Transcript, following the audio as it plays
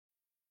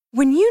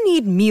When you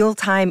need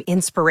mealtime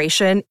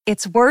inspiration,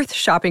 it's worth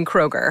shopping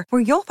Kroger,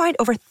 where you'll find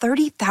over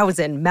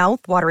 30,000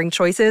 mouth-watering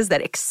choices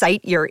that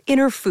excite your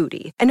inner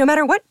foodie. And no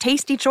matter what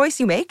tasty choice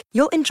you make,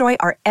 you'll enjoy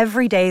our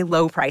everyday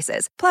low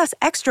prices, plus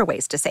extra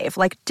ways to save,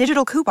 like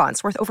digital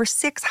coupons worth over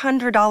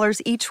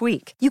 $600 each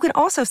week. You can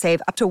also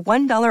save up to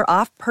 $1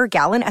 off per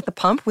gallon at the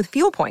pump with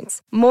fuel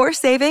points. More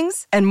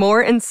savings and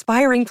more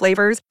inspiring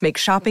flavors make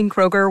shopping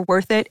Kroger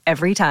worth it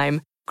every time.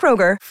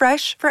 Kroger,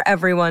 fresh for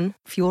everyone.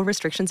 Fuel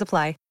restrictions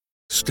apply.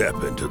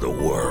 Step into the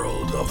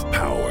world of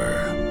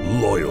power,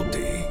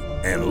 loyalty,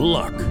 and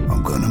luck.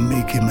 I'm gonna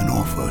make him an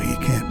offer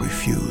he can't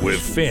refuse. With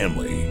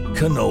family,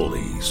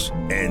 cannolis,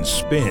 and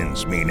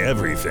spins mean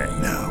everything.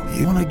 Now,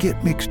 you wanna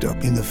get mixed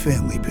up in the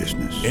family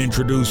business.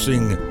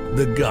 Introducing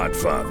The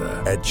Godfather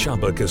at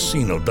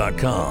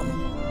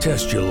ChumbaCasino.com.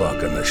 Test your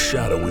luck in the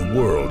shadowy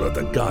world of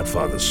The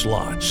Godfather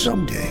slot.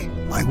 Someday,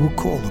 I will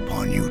call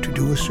upon you to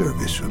do a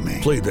service for me.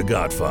 Play The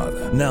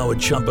Godfather now at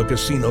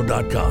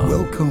ChumbaCasino.com.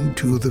 Welcome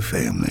to the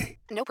family.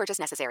 No purchase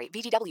necessary.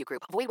 VGW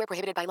Group. Void where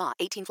prohibited by law.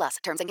 18 plus.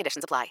 Terms and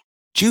conditions apply.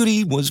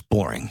 Judy was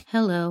boring.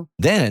 Hello.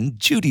 Then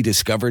Judy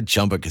discovered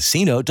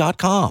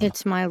ChumbaCasino.com.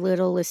 It's my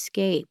little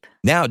escape.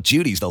 Now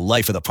Judy's the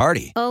life of the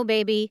party. Oh,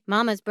 baby,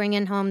 mama's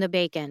bringing home the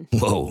bacon.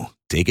 Whoa,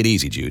 take it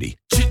easy, Judy.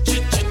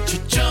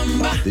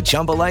 The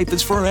Chumba life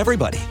is for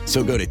everybody.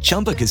 So go to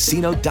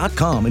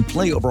ChumbaCasino.com and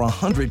play over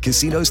 100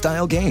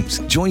 casino-style games.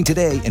 Join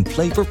today and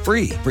play for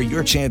free for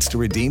your chance to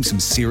redeem some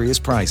serious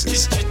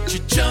prizes.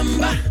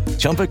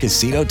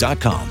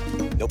 ChumbaCasino.com.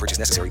 No purchase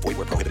necessary. Void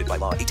where prohibited by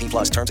law. 18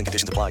 plus terms and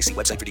conditions apply. See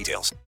website for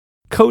details.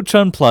 Coach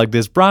Unplugged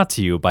is brought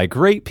to you by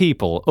great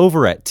people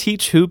over at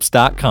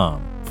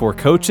TeachHoops.com. For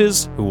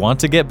coaches who want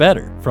to get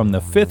better. From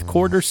the Fifth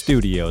Quarter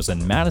Studios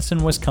in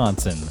Madison,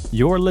 Wisconsin,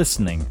 you're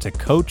listening to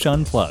Coach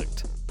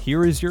Unplugged.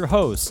 Here is your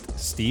host,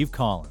 Steve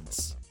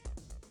Collins.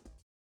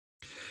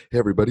 Hey,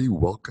 everybody.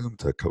 Welcome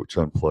to Coach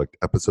Unplugged,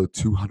 episode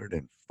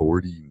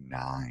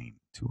 249.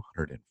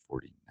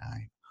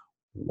 249.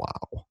 Wow.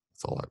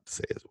 That's all I have to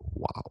say is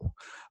wow.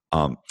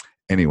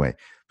 Anyway,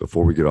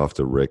 before we get off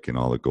to Rick and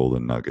all the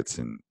golden nuggets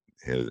and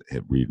his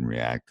read and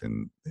react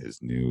and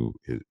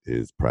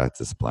his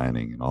practice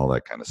planning and all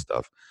that kind of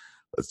stuff,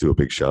 let's do a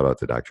big shout out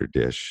to Dr.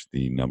 Dish,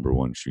 the number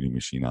one shooting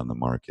machine on the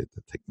market,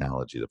 the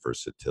technology, the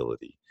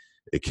versatility.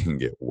 It can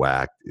get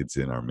whacked. It's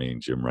in our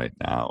main gym right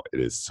now. It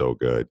is so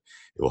good.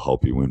 It will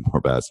help you win more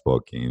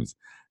basketball games.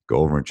 Go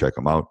over and check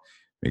them out.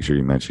 Make sure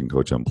you mention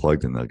Coach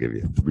Unplugged, and they'll give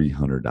you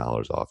 $300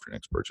 off your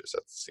next purchase.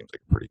 That seems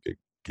like a pretty good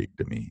gig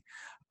to me.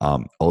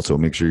 Also,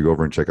 make sure you go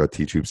over and check out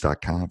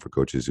teachhoops.com for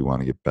coaches who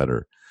want to get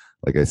better.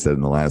 Like I said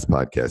in the last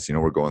podcast,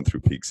 we're going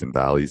through peaks and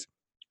valleys.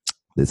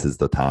 This is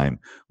the time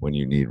when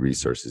you need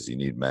resources, you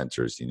need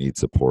mentors, you need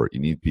support,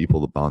 you need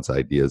people to bounce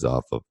ideas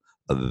off of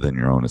other than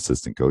your own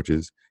assistant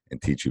coaches,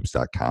 and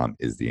teachhoops.com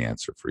is the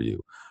answer for you.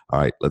 All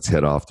right, let's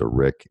head off to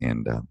Rick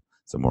and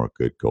some more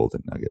good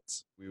golden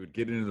nuggets. We would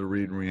get into the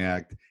read and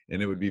react,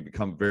 and it would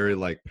become very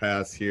like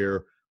pass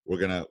here.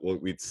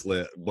 We'd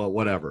slit, but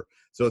whatever.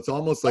 So it's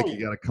almost like you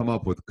got to come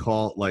up with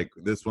call, like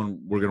this one,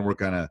 we're going to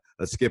work on a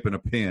skip and a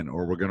pin,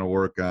 or we're going to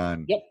work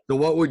on. Yep. So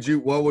what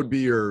would be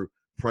your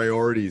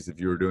priorities if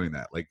you were doing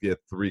that? Like you have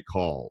 3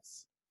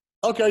 calls.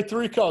 Okay,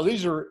 3 calls.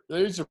 These are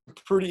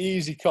pretty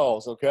easy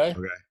calls. Okay.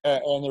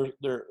 And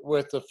they're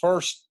with the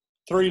first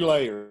 3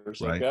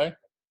 layers. Right. Okay.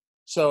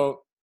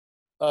 So,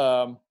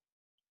 the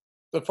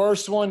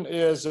first one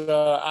is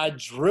I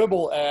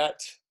dribble at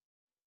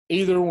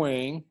either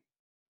wing,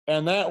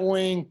 and that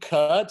wing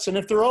cuts. And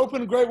if they're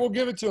open, great, we'll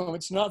give it to them.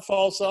 It's not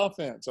false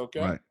offense,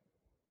 okay? Right.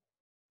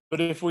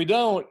 But if we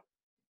don't,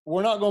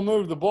 we're not going to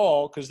move the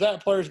ball because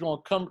that player's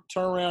going to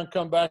turn around,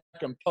 come back,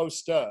 and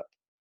post up.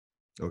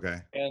 Okay.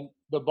 And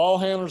the ball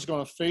handler's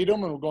going to feed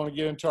them, and we're going to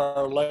get into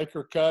our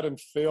Laker cut and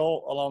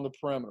fill along the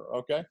perimeter,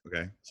 okay?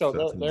 Okay. So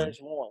there's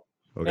one.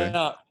 Okay.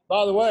 Now,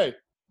 by the way,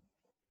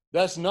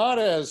 that's not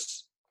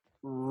as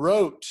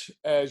rote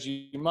as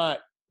you might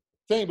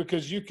think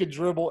because you could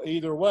dribble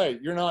either way.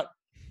 You're not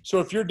 – so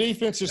if your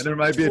defense is – and there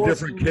might be a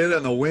different kid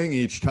on the wing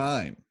each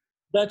time.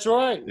 That's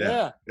right,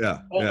 Yeah.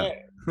 And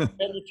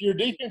if your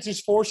defense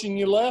is forcing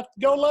you left,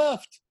 go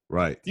left.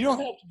 Right. You don't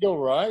have to go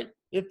right.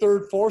 If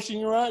they're forcing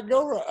you right,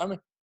 go right. I mean,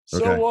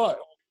 so Okay. what?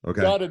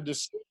 Okay. You got a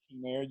decision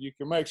there you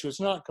can make. So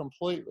it's not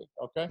completely,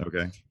 okay?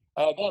 Okay.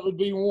 That would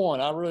be one.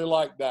 I really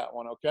like that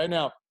one, okay?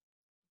 Now,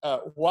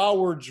 while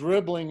we're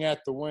dribbling at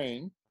the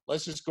wing,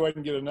 let's just go ahead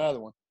and get another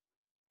one.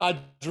 I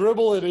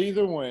dribble at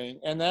either wing,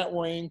 and that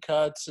wing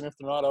cuts, and if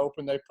they're not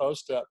open, they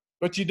post up.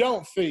 But you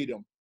don't feed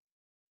them.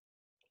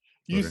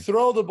 You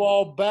throw the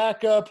ball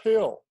back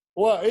uphill.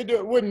 Well,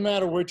 it wouldn't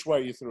matter which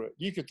way you threw it.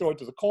 You could throw it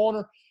to the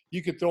corner.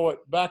 You could throw it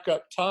back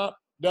up top.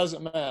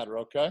 Doesn't matter,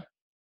 okay?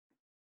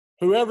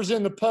 Whoever's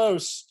in the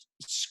post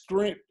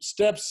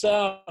steps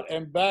out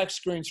and back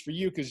screens for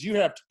you because you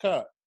have to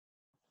cut.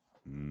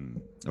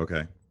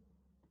 Okay.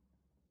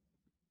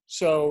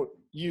 So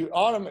you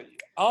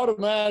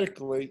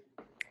automatically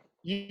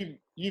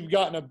you've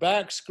gotten a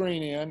back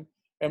screen in.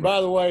 And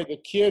by the way, the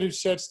kid who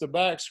sets the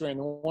back screen,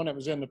 the one that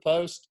was in the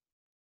post,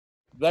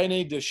 they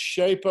need to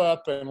shape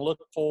up and look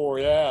for,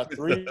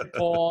 3-point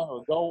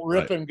or go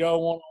rip and go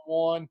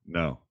one-on-one.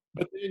 No.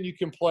 But then you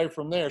can play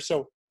from there.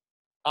 So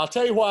I'll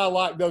tell you why I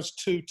like those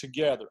two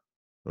together.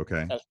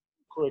 Okay. As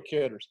quick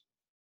hitters.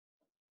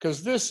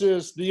 Because this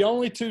is the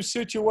only two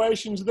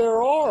situations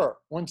there are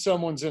when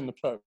someone's in the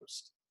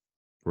post.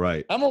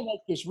 Right. I'm going to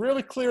make this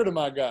really clear to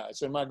my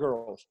guys and my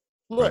girls.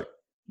 Look,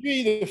 you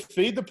either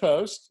feed the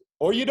post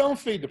or you don't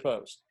feed the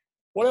post.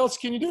 What else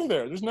can you do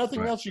there? There's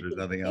nothing else you can do.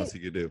 There's nothing else you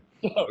can do.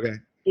 So, Okay.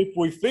 if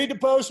we feed the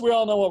post, we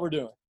all know what we're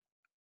doing.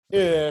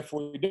 If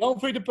we don't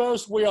feed the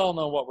post, we all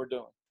know what we're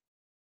doing.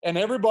 And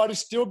everybody's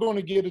still going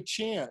to get a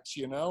chance,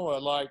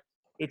 like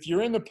if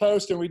you're in the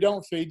post and we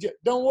don't feed you,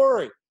 don't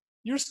worry.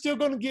 You're still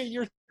going to get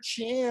your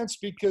chance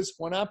because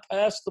when I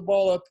pass the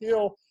ball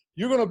uphill,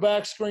 you're going to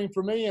back screen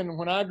for me. And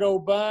when I go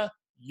by,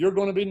 you're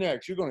going to be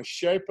next. You're going to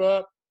shape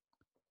up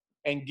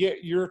and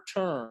get your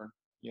turn,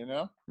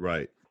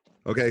 Right.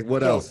 Okay.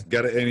 What else?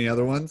 Got any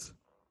other ones?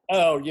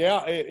 Oh,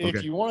 yeah.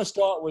 If you want to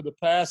start with the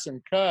pass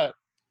and cut,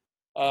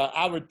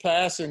 I would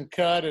pass and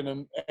cut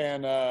and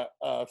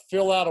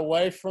fill out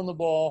away from the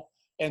ball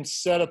and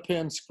set a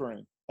pin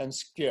screen and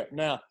skip.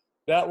 Now,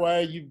 that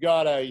way you've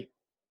got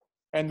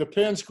and the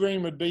pin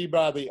screen would be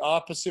by the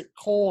opposite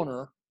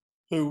corner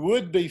who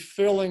would be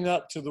filling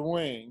up to the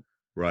wing.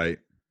 Right.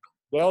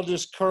 They'll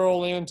just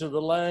curl into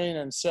the lane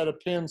and set a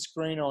pin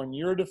screen on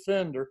your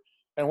defender.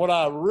 And what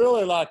I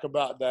really like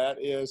about that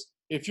is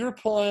if you're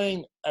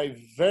playing a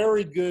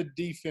very good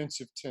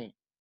defensive team,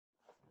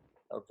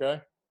 okay,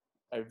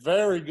 a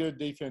very good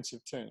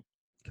defensive team.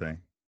 Okay.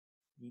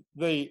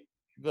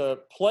 The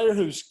player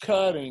who's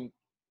cutting,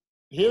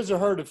 his or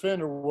her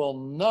defender will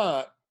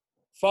not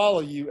follow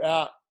you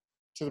out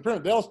to the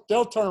perimeter.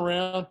 They'll turn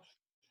around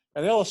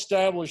and they'll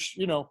establish,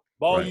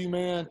 ball you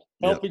man,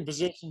 helping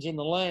positions in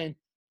the lane,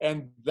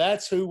 and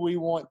that's who we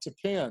want to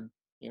pin.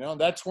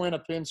 That's when a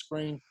pin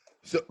screen.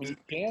 So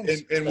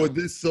and with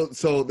this,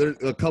 so there's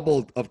a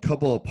couple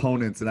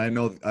opponents, and I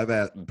know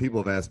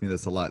people have asked me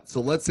this a lot. So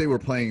let's say we're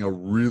playing a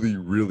really,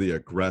 really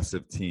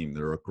aggressive team.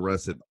 They're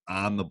aggressive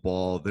on the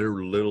ball. They're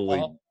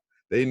literally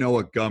they know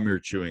what gum you're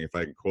chewing, if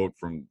I can quote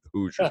from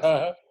Hoosiers.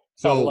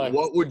 So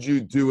what would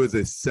you do as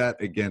a set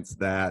against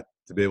that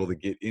to be able to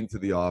get into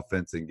the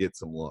offense and get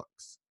some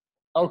looks?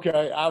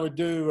 Okay, I would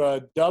do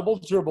a double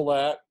dribble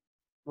that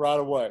right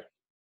away.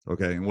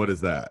 Okay, and what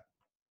is that?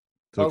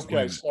 So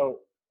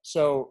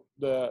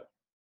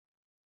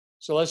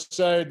let's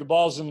say the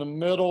ball's in the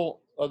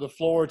middle of the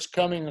floor. It's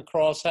coming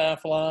across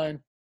half line,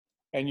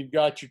 and you've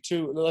got your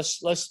two.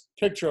 Let's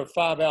picture a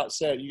 5-out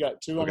set. You got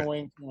two on the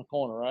wing in the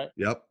corner, right?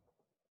 Yep.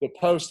 The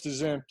post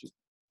is empty.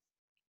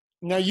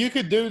 Now you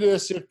could do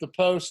this if the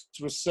post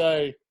was,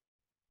 say,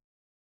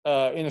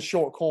 in a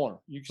short corner.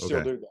 You can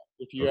still do that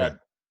if you had.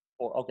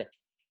 Okay.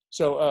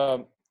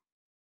 So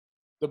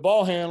the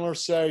ball handler,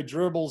 say,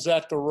 dribbles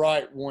at the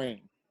right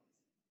wing.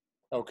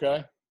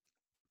 Okay.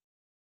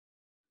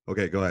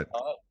 Okay, go ahead.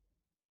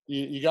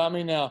 You got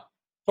me now.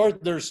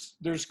 First,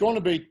 there's going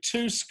to be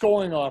two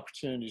scoring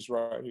opportunities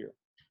right here.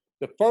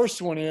 The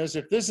first one is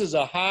if this is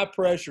a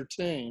high-pressure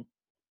team,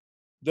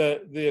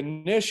 the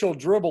initial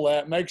dribble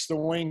at makes the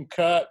wing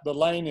cut, the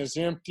lane is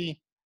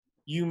empty,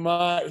 you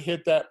might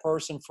hit that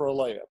person for a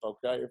layup,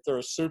 okay? If they're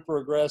a super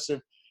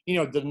aggressive,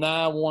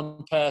 deny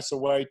one pass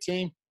away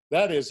team,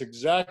 that is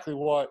exactly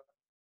what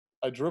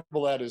a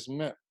dribble at is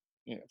meant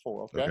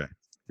for, okay?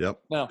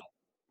 Yep. Now,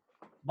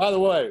 by the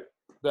way,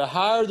 the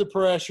higher the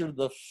pressure,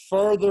 the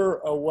further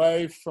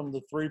away from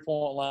the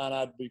three-point line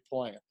I'd be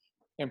playing.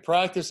 In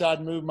practice,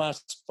 I'd move my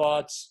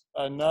spots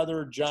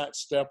another giant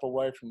step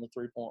away from the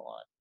three-point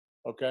line.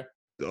 Okay?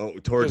 Oh,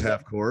 towards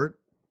half court?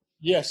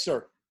 Yes,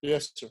 sir.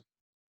 Yes, sir.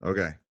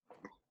 Okay.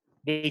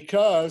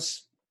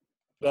 Because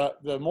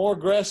the more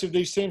aggressive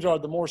these teams are,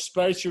 the more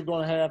space you're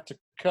going to have to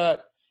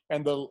cut,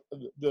 and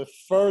the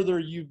further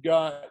you've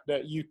got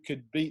that you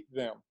could beat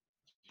them.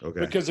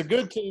 Okay. Because a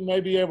good team may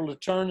be able to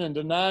turn and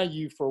deny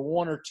you for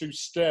one or two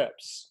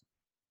steps.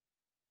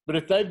 But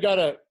if they've got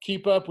to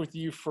keep up with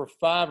you for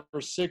 5 or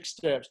 6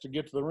 steps to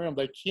get to the rim,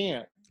 they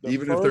can't.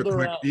 Even if they're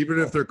quick, even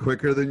if they're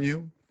quicker than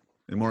you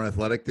and more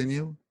athletic than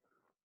you?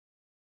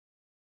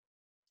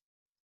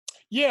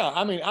 Yeah,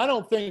 I mean, I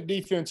don't think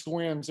defense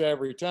wins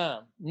every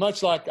time,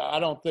 much like I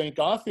don't think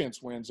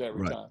offense wins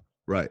every time.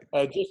 Right.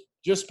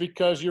 Just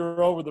because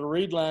you're over the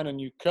read line and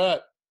you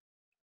cut,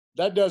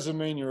 that doesn't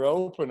mean you're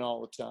open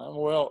all the time.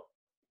 Well,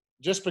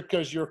 just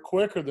because you're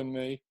quicker than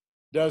me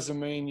doesn't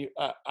mean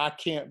I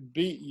can't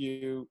beat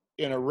you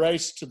in a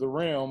race to the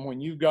rim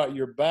when you've got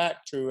your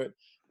back to it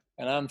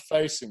and I'm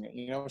facing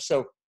it,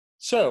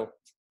 So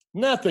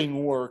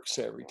nothing works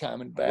every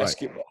time in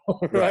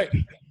basketball, right?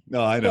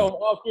 No, I know.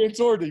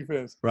 Offense or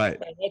defense.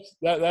 Right.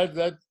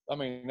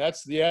 And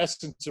that's the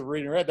essence of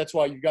reading red. That's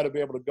why you've got to be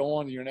able to go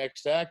on to your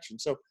next action.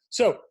 So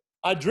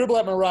I dribble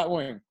at my right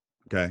wing.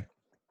 Okay.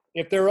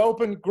 If they're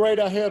open,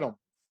 great, I hit them.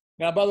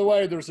 Now, by the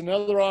way, there's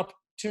another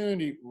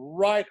opportunity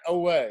right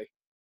away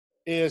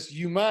is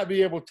you might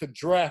be able to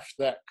draft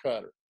that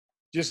cutter.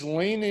 Just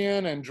lean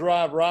in and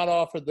drive right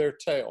off of their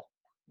tail.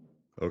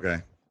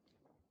 Okay.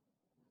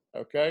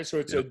 Okay, so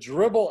it's Yep. a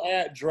dribble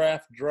at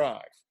draft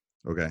drive.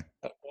 Okay.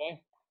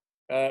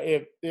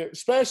 Okay,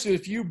 especially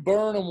if you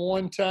burn them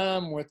one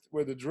time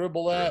with a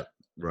dribble at,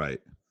 Right.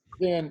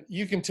 then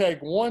you can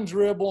take one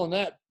dribble and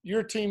that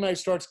your teammate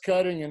starts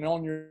cutting, and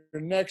on your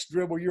next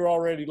dribble you're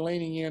already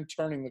leaning in,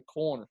 turning the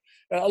corner.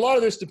 A lot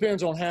of this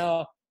depends on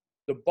how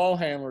the ball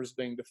handler is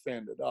being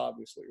defended,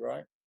 obviously,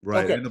 right?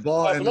 Right. Okay. And the ball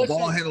All right, and but the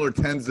let's ball say- handler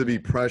tends to be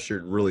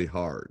pressured really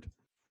hard.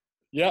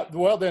 Yeah,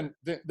 well then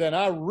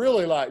I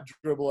really like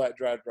dribble at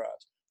drive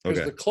drives, because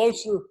Okay. the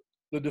closer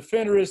the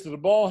defender is to the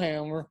ball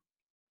handler,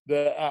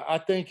 I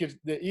think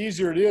the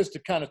easier it is to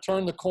kind of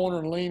turn the corner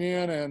and lean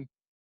in and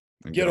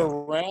get go.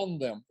 around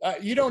them.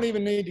 You don't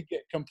even need to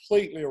get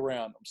completely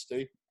around them,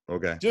 Steve.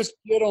 Okay. Just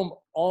get them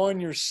on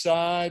your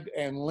side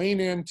and lean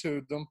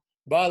into them.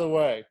 By the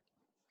way,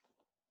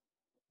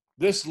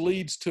 this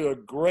leads to a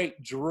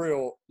great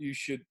drill.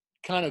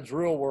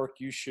 Drill work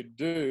you should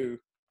do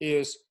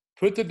is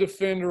put the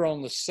defender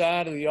on the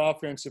side of the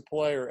offensive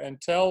player and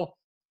tell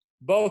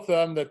both of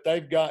them that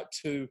they've got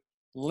to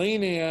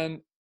lean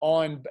in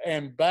on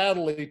and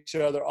battle each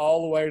other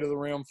all the way to the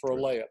rim for a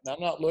layup. Now,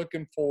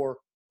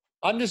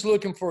 I'm just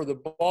looking for the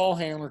ball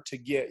handler to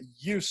get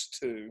used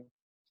to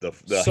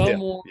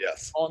someone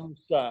yes. on the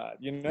side,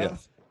 you know?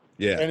 Yes.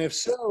 Yeah. And if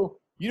so,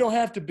 you don't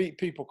have to beat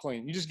people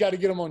clean. You just got to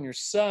get them on your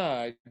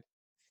side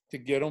to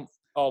get them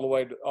all the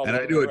way to And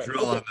I do a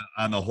drill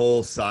on the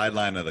whole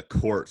sideline of the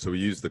court. So we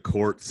use the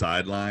court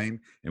sideline,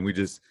 and we're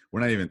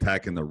not even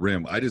attacking the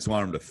rim. I just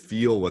want them to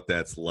feel what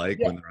that's like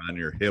when they're on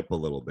your hip a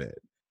little bit.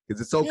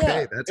 Because it's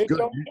okay. That's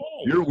good. Okay.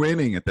 You're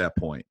winning at that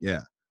point.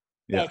 Yeah.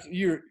 Yeah.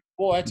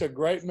 That's a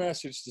great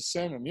message to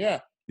send them.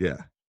 Yeah. Yeah.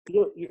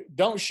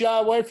 Don't shy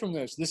away from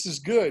this. This is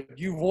good.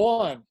 You've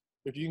won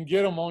if you can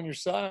get them on your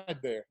side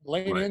there.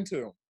 Lean into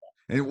them.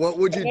 And what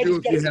would you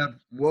do if you have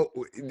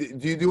 –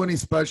 do you do any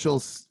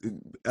specials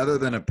other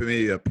than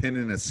maybe a pin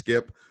and a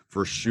skip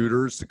for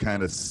shooters to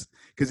kind of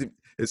 – because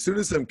as soon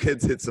as some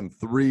kids hit some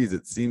threes,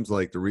 it seems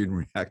like the read and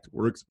react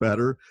works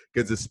better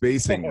because the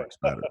spacing works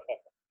better.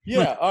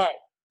 Yeah. All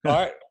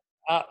right.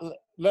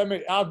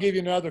 I'll give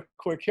you another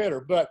quick hitter.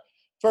 But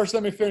first,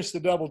 let me finish the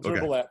double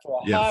dribble at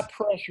for a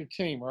high-pressure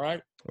team,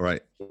 right?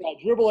 Right. I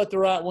dribble at the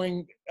right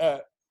wing.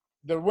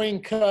 The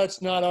wing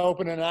cut's not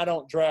open, and I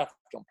don't draft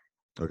them.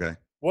 Okay.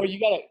 Well,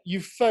 you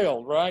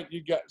failed, right?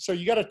 You got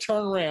to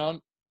turn around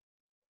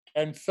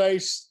and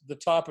face the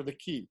top of the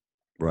key.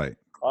 Right.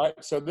 All right.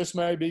 So this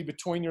may be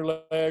between your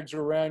legs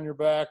or around your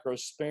back or a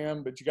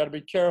spin, but you got to be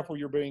careful.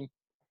 You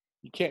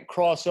can't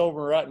cross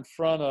over right in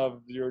front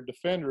of your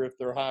defender if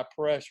they're high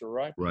pressure,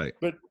 right? Right.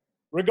 But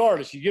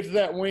regardless, you get to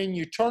that wing,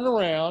 you turn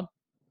around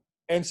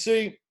and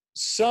see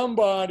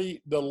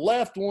the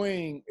left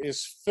wing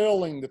is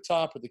filling the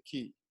top of the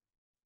key.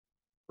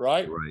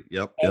 Right? Right.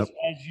 Yep. As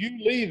you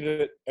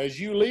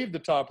leave the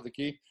top of the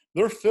key,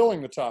 they're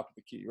filling the top of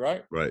the key,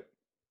 right? Right.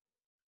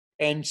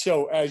 And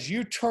so as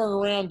you turn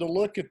around to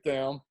look at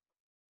them,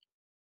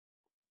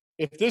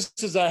 if this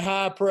is a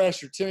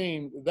high-pressure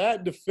team,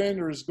 that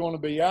defender is going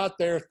to be out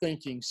there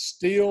thinking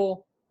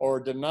steal or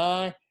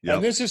deny. Yep.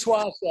 And this is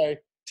why I say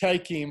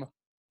take him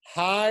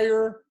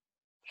higher,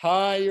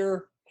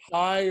 higher,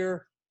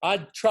 higher.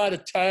 I'd try to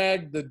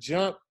tag the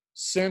jump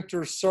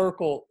center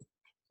circle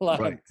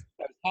line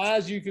as high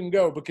as you can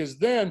go, because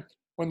then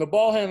when the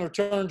ball handler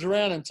turns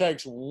around and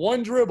takes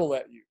one dribble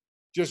at you,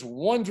 just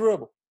one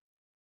dribble,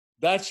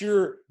 that's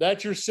your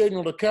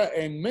signal to cut.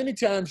 And many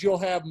times you'll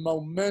have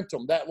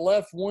momentum. That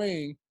left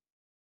wing,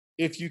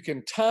 if you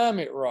can time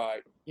it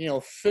right,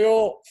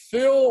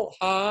 fill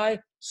high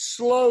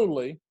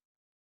slowly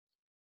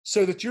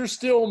so that you're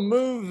still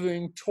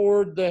moving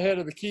toward the head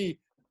of the key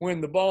when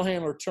the ball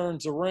handler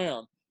turns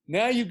around.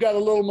 Now you've got a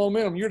little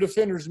momentum. Your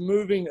defender's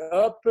moving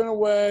up and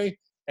away,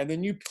 and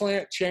then you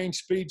change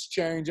speeds,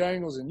 change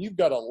angles, and you've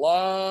got a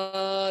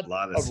lot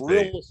of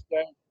real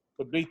estate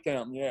to beat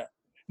them. Yeah.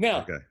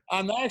 Now,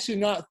 I'm actually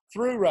not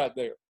through right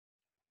there,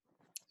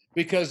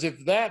 because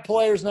if that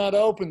player's not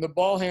open, the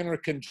ball handler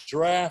can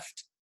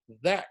draft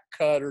that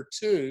cutter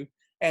too,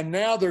 and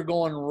now they're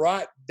going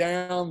right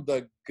down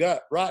the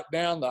gut, right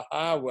down the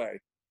highway,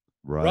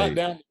 right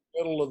down the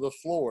middle of the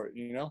floor,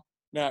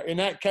 Now, in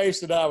that case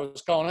that I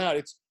was calling out,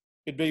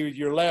 it'd be with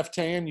your left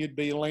hand, you'd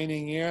be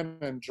leaning in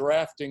and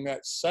drafting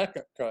that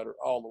second cutter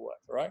all the way,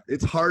 right?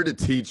 It's hard to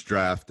teach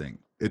drafting.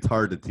 It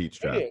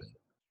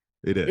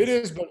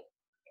is.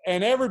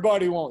 And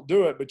everybody won't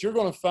do it, but you're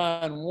going to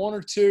find one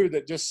or two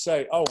that just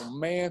say, oh,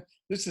 man,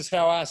 this is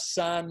how I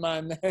sign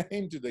my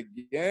name to the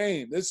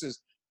game. This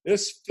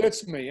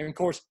fits me. And, of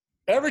course,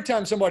 every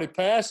time somebody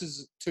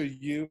passes to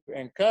you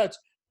and cuts,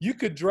 you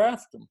could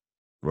draft them.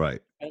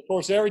 Right. And, of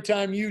course, every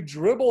time you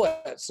dribble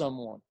at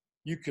someone,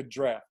 you could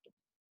draft them.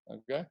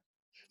 Okay?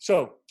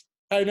 So,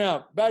 hey,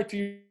 now, back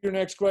to your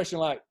next question,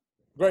 like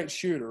great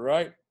shooter,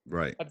 right?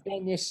 Right. I've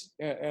done this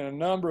in a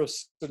number of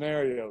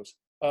scenarios.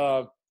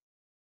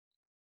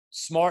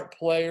 Smart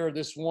player,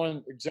 this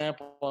one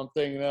example I'm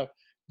thinking of,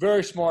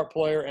 very smart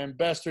player and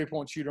best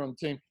three-point shooter on the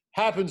team,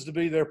 happens to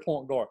be their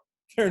point guard.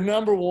 their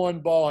number one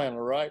ball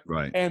handler, right?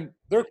 Right. And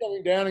they're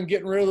coming down and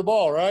getting rid of the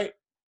ball, right?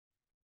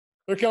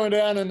 They're coming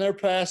down and they're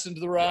passing to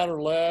the right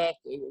or left.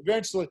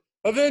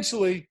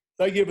 Eventually,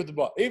 they give it the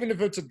ball. Even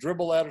if it's a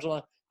dribble lateral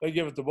line, they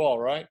give it the ball,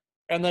 right?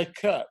 And they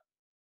cut.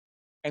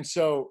 And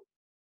so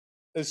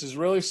this is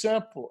really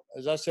simple.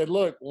 As I said,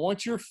 look,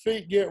 once your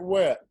feet get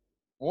wet,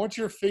 once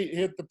your feet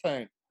hit the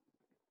paint,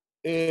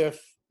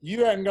 if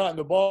you hadn't gotten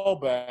the ball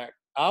back,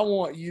 I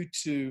want you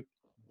to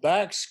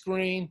back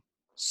screen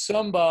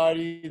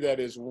somebody that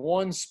is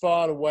one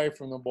spot away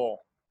from the ball.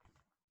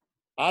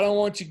 I don't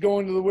want you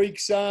going to the weak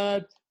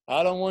side.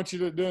 I don't want you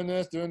to doing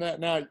this, doing that.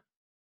 Now,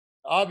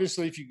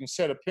 obviously, if you can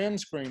set a pin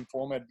screen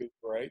for them, that'd be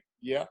great.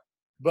 Yeah.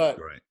 But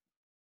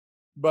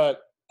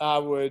I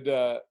would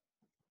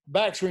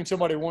back screen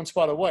somebody one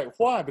spot away.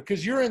 Why?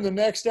 Because you're in the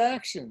next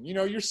action. You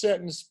know, you're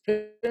setting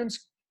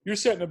pins, you're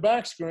setting a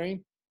back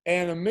screen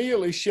and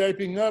immediately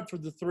shaping up for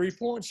the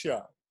three-point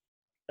shot.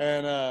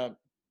 And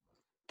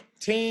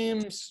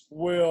teams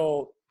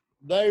will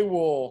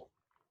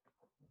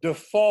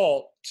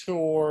default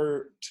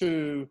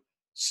to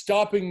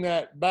stopping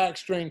that back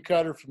screen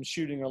cutter from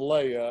shooting a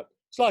layup.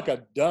 It's like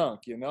a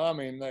dunk, you know. I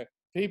mean,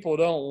 people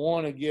don't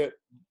want to get,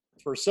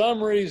 for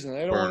some reason,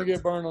 they don't want to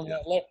get burned on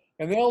that layup.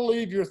 And they'll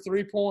leave your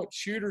three-point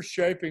shooter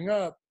shaping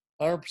up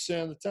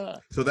 100% of the time.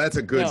 So that's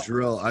a good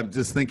drill. I'm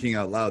just thinking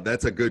out loud.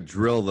 That's a good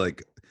drill.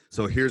 Like,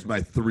 so here's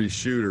my three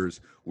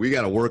shooters. We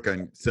got to work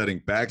on setting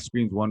back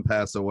screens one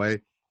pass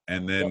away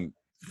and then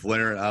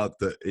flaring out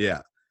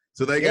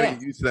So they got to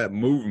get used to that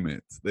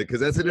movement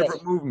because that's a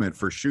different movement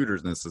for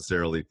shooters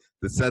necessarily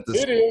to set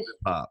the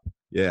top.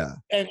 Yeah.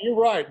 And you're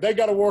right. They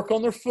got to work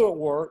on their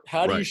footwork.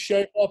 How do you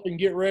shape up and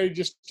get ready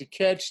just to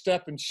catch,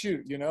 step, and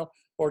shoot, you know,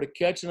 or to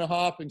catch and a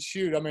hop and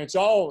shoot? I mean, it's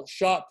all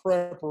shot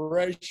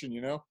preparation,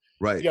 you know.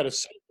 Right. You got to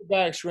set the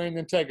back screen,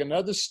 then take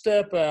another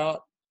step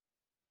out.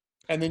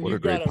 And then what a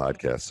great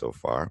podcast so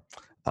far.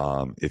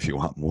 If you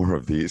want more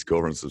of these, go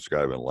over and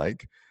subscribe and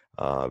like.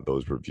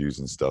 Those reviews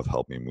and stuff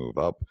help me move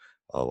up,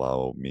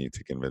 allow me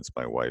to convince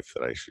my wife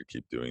that I should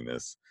keep doing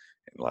this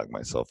and lock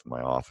myself in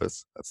my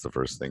office. That's the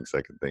first thing.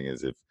 Second thing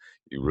is if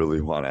you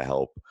really want to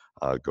help,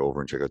 go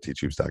over and check out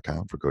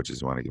teachhoops.com for coaches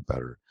who want to get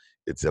better.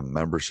 It's a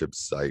membership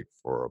site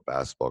for a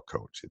basketball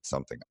coach. It's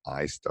something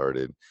I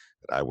started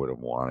that I would have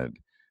wanted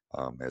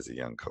as a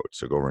young coach.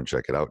 So go over and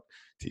check it out,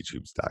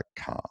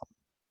 teachhoops.com.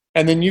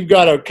 And then you've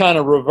got to kind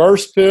of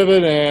reverse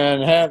pivot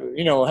and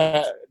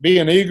be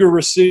an eager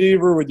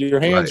receiver with your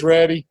hands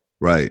ready.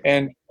 Right.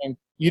 And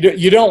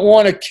you don't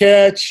want to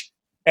catch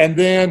and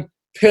then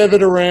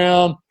pivot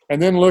around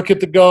and then look at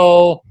the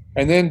goal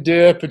and then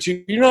dip, but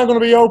you're not going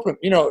to be open.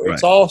 You know,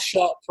 it's all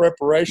shot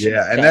preparation.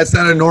 Yeah, and that's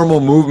not a normal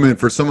movement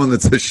for someone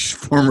that's a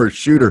former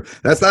shooter.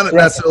 That's not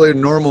necessarily a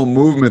normal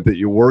movement that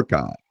you work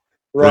on.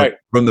 Right.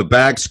 From the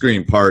back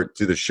screen part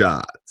to the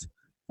shot.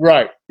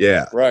 Right.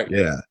 Yeah. Right.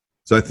 Yeah.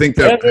 So I think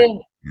that.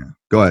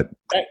 Go ahead.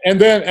 And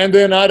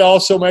then I'd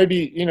also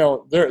maybe, you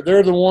know, they're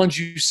the ones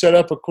you set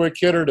up a quick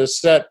hitter to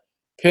set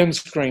pin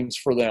screens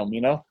for them, you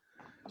know.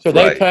 So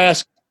they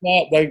pass.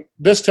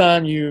 This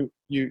time you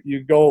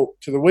go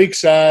to the weak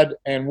side,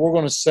 and we're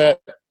going to set.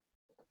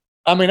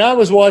 I mean, I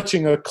was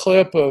watching a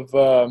clip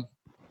of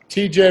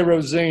T.J.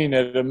 Rosine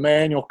at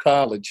Emmanuel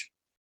College.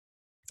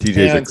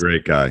 TJ's a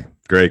great guy.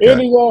 Great guy.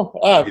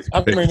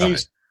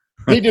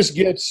 He just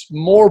gets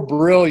more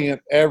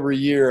brilliant every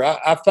year.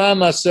 I find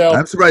myself.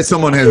 I'm surprised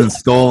someone hasn't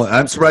stolen.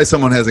 I'm surprised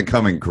someone hasn't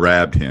come and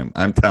grabbed him.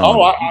 I'm telling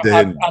you.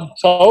 I'm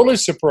totally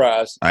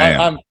surprised.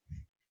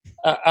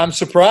 I'm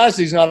surprised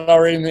he's not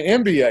already in the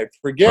NBA.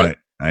 Forget it.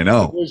 I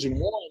know.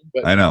 Division I,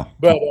 but, I know.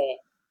 But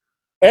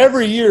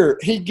every year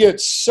he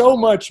gets so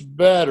much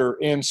better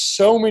in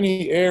so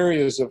many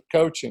areas of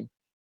coaching.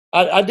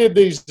 I did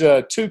these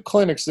 2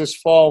 clinics this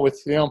fall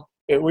with him.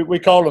 We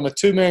called them a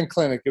 2-man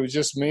clinic. It was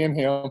just me and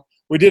him.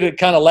 We did it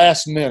kind of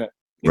last minute.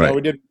 You know,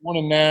 we did one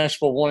in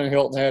Nashville, one in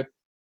Hilton Head.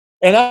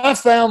 And I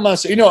found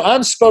myself, you know,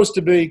 I'm supposed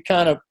to be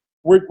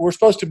we're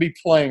supposed to be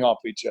playing off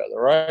each other,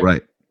 right?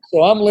 Right.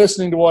 So I'm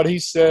listening to what he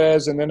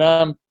says, and then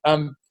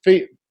I'm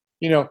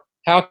you know,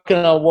 how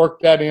can I work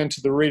that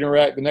into the read and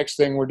react, the next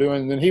thing we're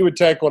doing? And then he would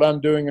take what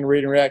I'm doing and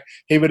read and react.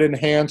 He would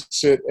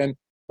enhance it and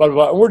blah, blah,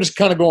 blah. And we're just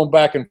kind of going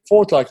back and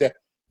forth like that.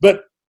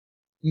 But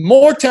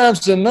more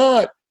times than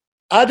not,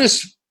 I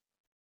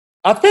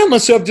found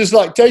myself just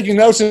like taking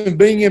notes and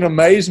being in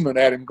amazement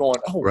at him going,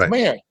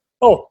 man,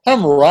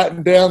 I'm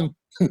writing down.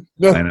 I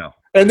know.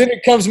 And then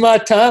it comes my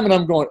time and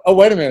I'm going,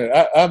 wait a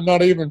minute. I'm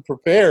not even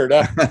prepared.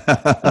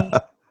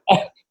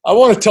 I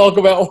want to talk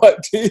about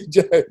what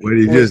TJ. What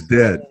he just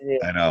did.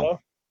 I know.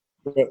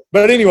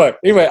 But anyway,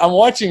 I'm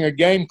watching a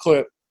game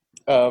clip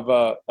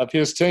of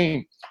his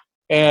team,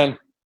 and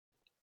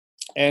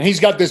he's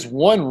got this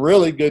one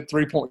really good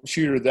 3-point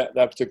shooter that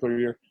particular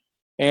year.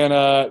 And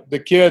the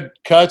kid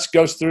cuts,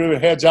 goes through,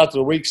 and heads out to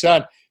the weak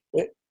side.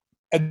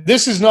 And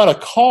this is not a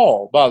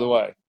call, by the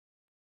way.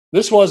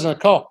 This wasn't a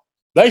call.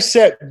 They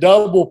set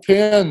double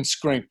pin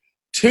screen.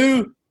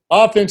 2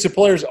 offensive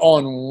players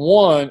on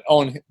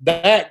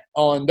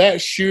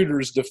that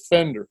shooter's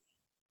defender.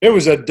 It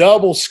was a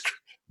double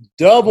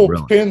double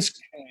Really? pin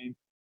screen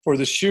for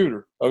the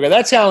shooter. Okay,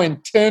 that's how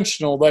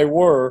intentional they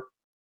were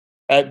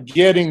at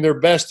getting their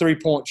best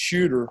 3-point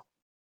shooter.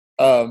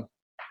 You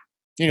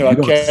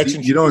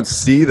don't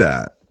see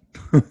that.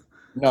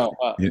 No.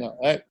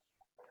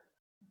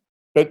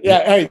 But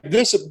hey,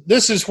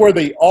 this is where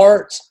the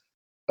art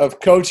of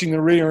coaching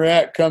the read and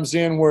react comes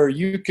in, where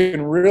you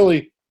can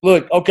really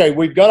look. Okay,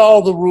 we've got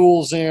all the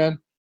rules in.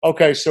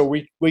 Okay, so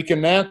we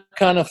can now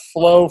kind of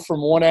flow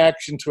from one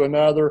action to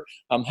another.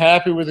 I'm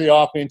happy with the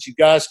offense. You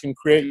guys can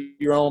create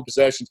your own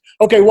possessions.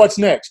 Okay, what's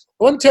next?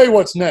 Well, let me tell you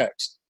what's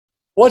next.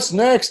 What's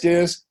next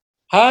is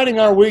hiding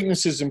our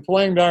weaknesses and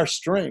playing to our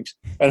strengths.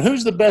 And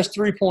who's the best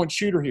 3-point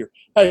shooter here?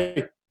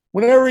 Hey,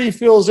 whenever he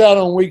fills out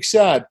on weak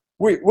side,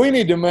 we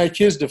need to make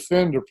his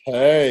defender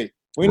pay.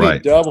 We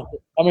need double.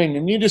 I mean,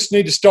 and you just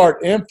need to start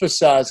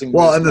emphasizing.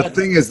 Well, and the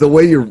thing is,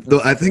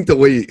 I think the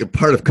way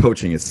part of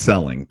coaching is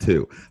selling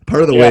too.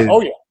 Part of the way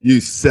you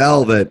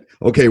sell that,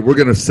 okay, we're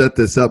going to set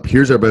this up.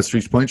 Here's our best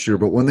 3-point shooter.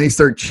 But when they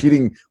start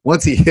cheating,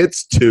 once he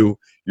hits 2,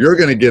 you're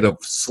going to get a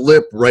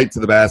slip right to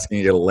the basket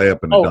and get a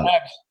layup and a dunk.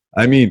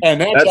 I mean,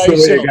 that's the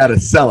way you got to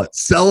sell it.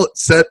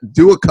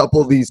 Do a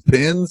couple of these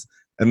pins,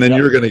 and then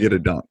you're going to get a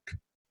dunk.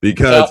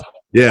 Because,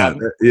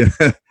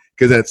 because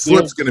that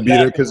slip's going to be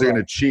there because they're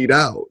going to cheat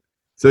out.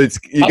 So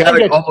you got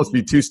to almost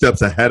be 2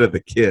 steps ahead of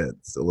the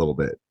kids a little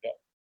bit.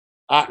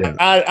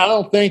 I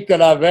don't think that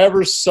I've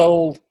ever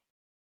sold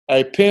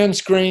a pin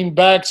screen,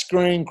 back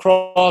screen,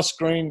 cross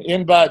screen,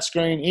 invite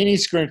screen, any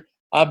screen.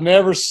 I've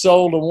never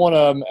sold one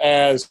of them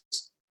as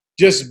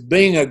just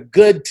being a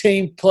good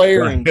team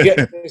player and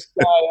getting this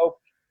guy open.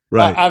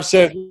 Right. I've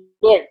said,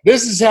 look,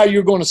 this is how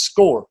you're going to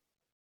score.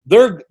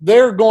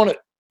 You're going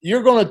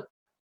to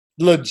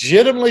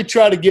legitimately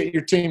try to get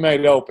your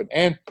teammate open.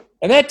 And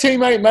that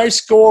teammate may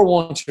score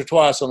once or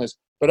twice on this,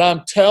 but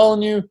I'm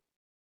telling you,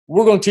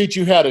 we're going to teach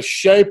you how to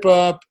shape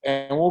up,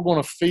 and we're going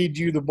to feed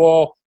you the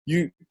ball.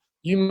 You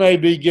may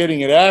be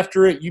getting it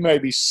after it. You may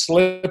be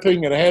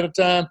slipping it ahead of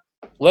time.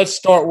 Let's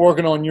start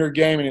working on your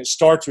game, and it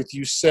starts with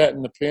you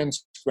setting the pin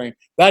screen.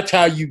 That's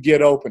how you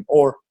get open,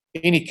 or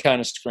any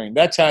kind of screen.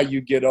 That's how you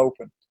get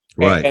open.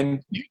 Right.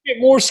 And you get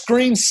more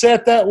screens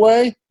set that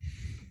way,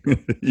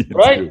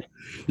 right?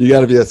 You got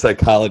to be a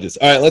psychologist.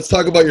 All right, let's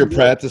talk about your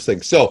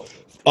practicing. So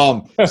here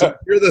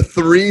are the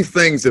 3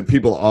 things that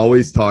people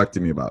always talk to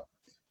me about.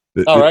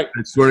 All right.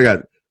 I swear to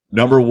God.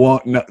 Number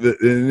 1,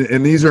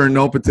 and these are in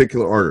no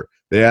particular order.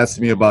 They asked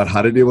me about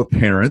how to deal with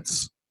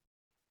parents.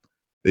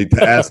 They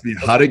asked me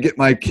how to get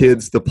my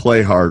kids to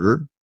play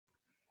harder.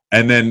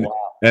 And then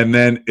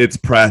it's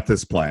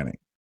practice planning.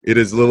 It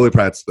is literally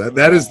practice.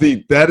 That is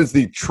the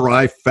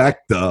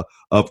trifecta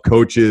of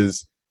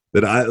coaches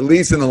that at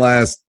least in the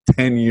last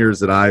 10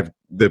 years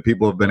that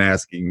people have been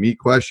asking me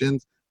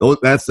questions.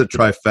 That's the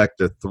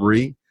trifecta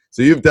 3.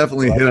 So you've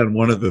definitely hit on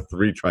one of the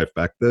 3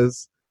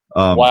 trifectas.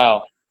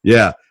 Wow.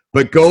 Yeah.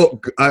 But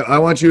I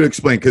want you to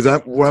explain, because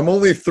I'm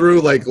only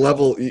through like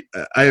level.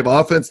 I have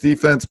offense,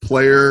 defense,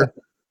 player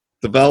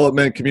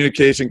development,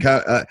 communication,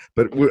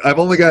 but I've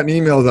only gotten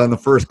emails on the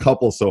first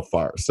couple so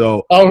far.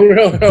 So, oh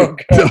really?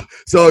 Okay.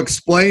 So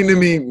explain to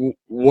me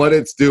what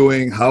it's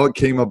doing, how it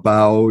came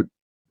about.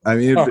 I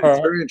mean, it's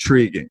very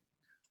intriguing.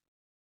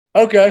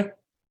 Okay.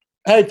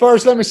 Hey,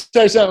 first, let me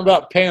say something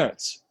about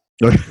parents.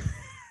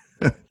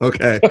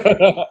 Okay.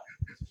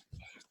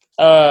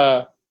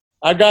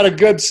 I got a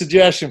good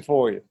suggestion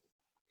for you.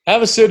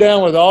 Have a sit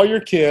down with all your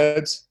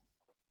kids,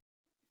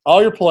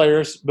 all your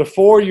players,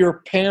 before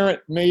your parent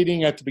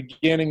meeting at the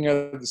beginning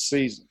of the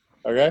season,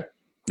 okay?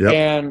 Yep.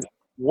 And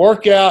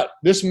work out.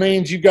 This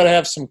means you've got to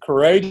have some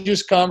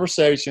courageous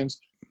conversations,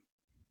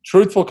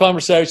 truthful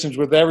conversations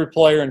with every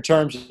player in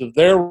terms of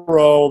their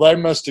role. They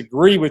must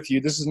agree with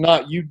you. This is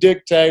not you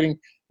dictating.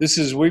 This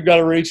is, we've got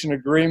to reach an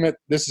agreement.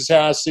 This is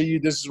how I see you.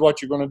 This is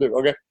what you're going to do,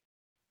 okay?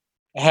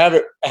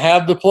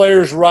 Have the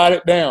players write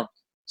it down.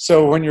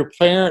 So when your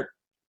parent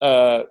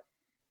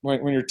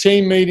when your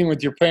team meeting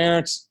with your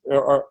parents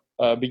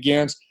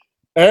begins,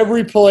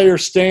 every player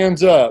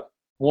stands up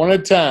one at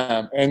a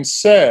time and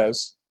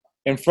says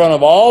in front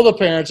of all the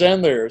parents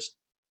and theirs,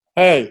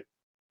 hey,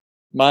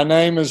 my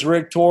name is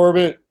Rick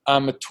Torbett.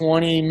 I'm a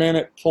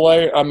 20-minute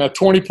player. I'm a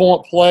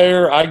 20-point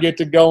player. I get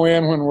to go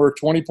in when we're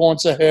 20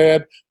 points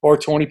ahead or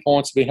 20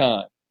 points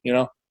behind,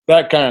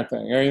 that kind of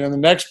thing. Or, the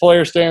next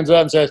player stands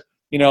up and says,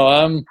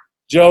 I'm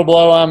Joe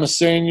Blow. I'm a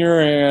senior,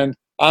 and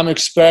I'm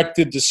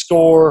expected to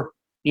score,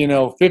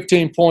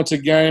 15 points a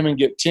game and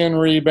get 10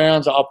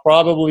 rebounds. I'll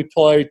probably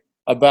play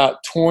about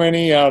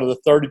 20 out of the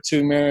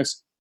 32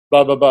 minutes,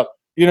 blah, blah, blah.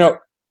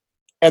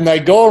 And they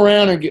go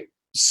around and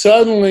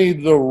suddenly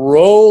the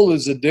role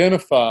is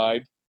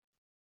identified.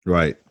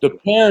 Right. The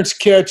parents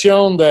catch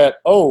on that,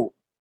 oh,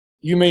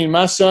 you mean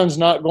my son's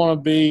not going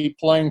to be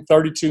playing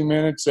 32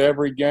 minutes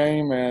every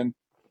game, and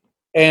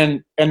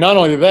not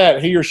only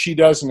that, he or she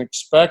doesn't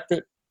expect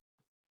it.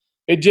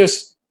 It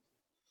just,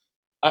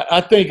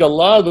 I think a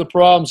lot of the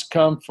problems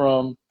come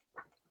from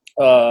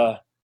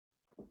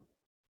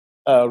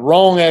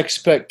wrong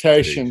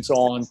expectations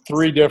on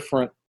 3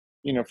 different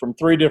from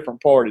 3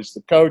 different parties: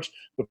 the coach,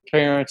 the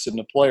parents, and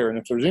the player. And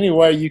if there's any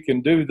way you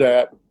can do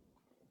that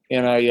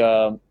in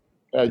a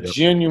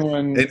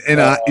genuine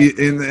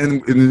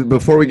and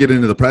before we get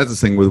into the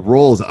practicing with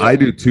roles, I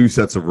do 2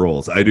 sets of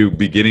roles. I do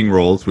beginning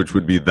roles, which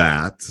would be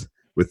that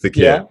with the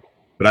kid,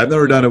 but I've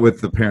never done it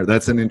with the parent.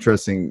 That's an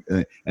interesting.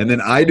 And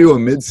then I do a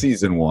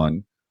mid-season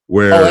one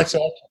where. Oh, that's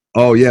awesome.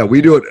 Oh yeah,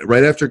 we do it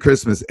right after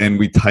Christmas, and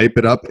we type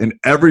it up, and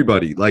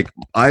everybody, like,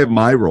 I have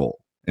my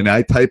role, and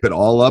I type it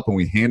all up, and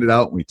we hand it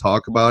out, and we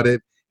talk about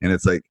it, and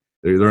it's like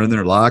they're in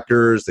their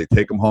lockers, they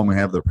take them home and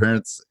have their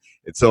parents.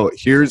 And so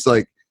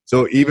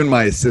so even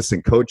my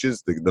assistant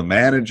coaches, the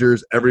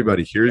managers,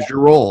 everybody, here's your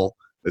role.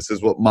 This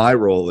is what my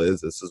role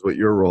is. This is what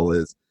your role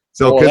is.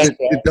 So because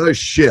it does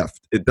shift.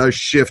 It does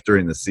shift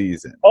during the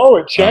season. Oh,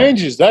 it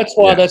changes. That's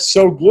why that's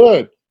so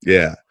good.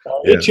 Yeah.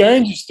 It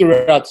changes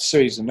throughout the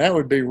season. That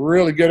would be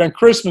really good. And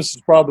Christmas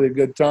is probably a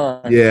good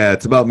time. Yeah,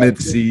 it's about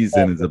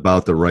mid-season. It's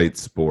about the right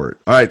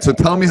sport. All right, so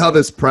tell me how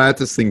this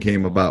practice thing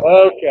came about.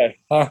 Okay.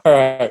 All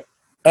right.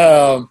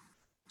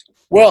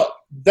 Well,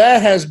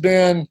 that has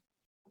been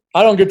 –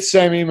 I don't get the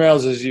same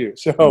emails as you.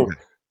 So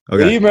the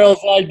emails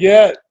I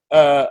get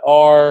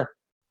are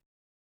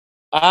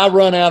I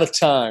run out of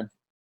time.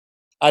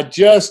 I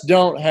just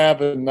don't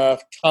have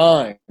enough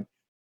time.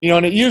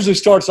 And it usually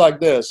starts like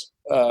this.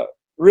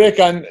 Rick,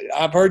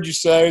 I've heard you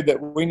say that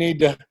we need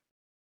to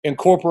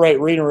incorporate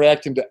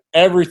redirect into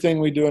everything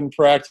we do in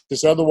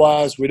practice.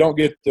 Otherwise, we don't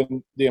get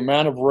the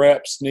amount of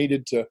reps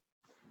needed to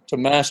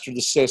master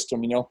the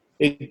system.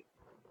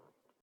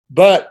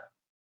 But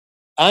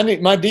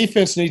my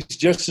defense needs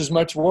just as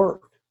much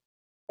work,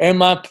 and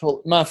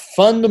my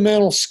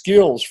fundamental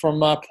skills from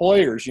my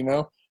players.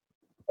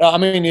 I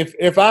mean,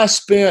 if I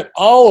spent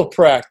all of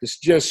practice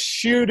just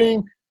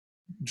shooting,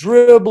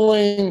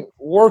 dribbling,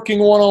 working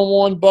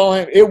one-on-one ball,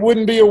 it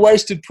wouldn't be a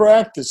wasted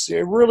practice.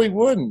 It really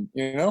wouldn't,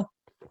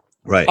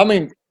 Right. I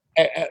mean,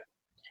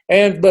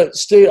 but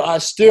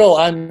still,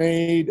 I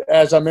need,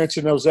 as I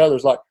mentioned, those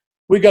others, like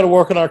we got to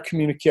work on our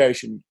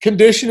communication.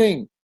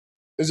 Conditioning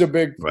is a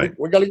big. Right.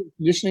 We got to get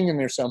conditioning in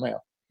there somehow,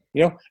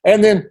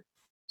 And then,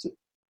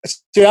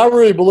 see, I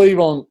really believe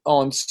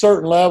on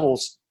certain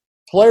levels,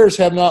 players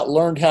have not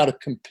learned how to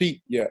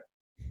compete yet.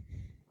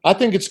 I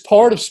think it's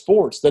part of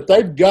sports that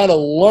they've got to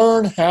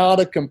learn how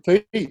to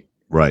compete.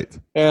 Right.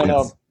 And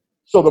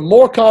so the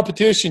more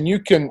competition you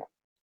can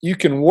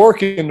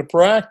work into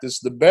practice,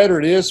 the better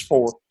it is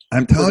for.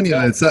 I'm telling you,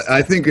 I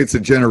think it's a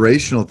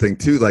generational thing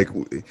too. Like,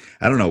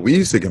 I don't know. We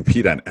used to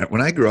compete when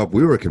I grew up,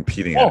 we were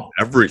competing on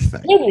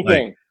everything.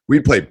 Everything. Like, we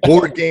played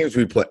board games.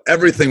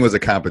 Everything was a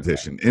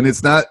competition, and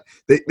it's not.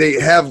 They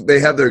have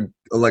their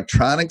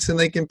electronics and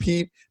they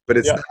compete, but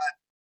it's not.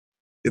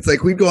 It's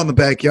like we'd go in the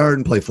backyard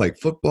and play flag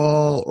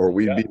football, or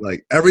we'd be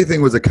like,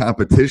 everything was a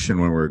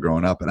competition when we were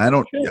growing up. And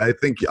I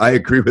think I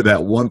agree with that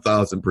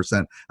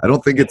 1,000%. I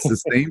don't think it's the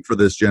same for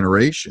this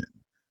generation.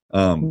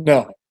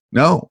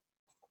 No.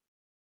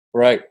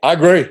 Right. I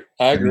agree.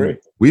 I mean,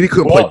 we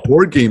couldn't play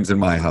board games in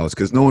my house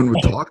because no one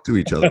would talk to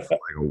each other for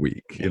like a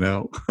week,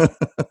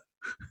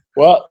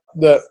 Well,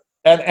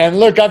 and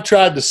look, I've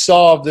tried to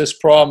solve this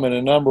problem in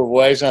a number of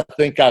ways. And I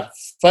think I've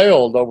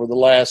failed over the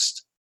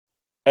last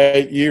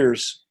 8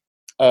 years.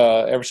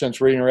 Ever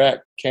since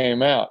Redirect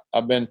came out,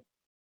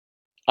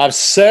 I've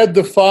said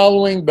the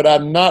following, but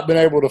I've not been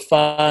able to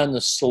find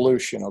the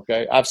solution.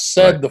 Okay, I've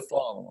said the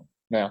following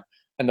now,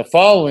 and the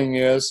following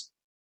is,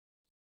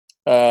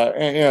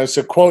 it's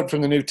a quote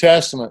from the New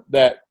Testament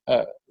that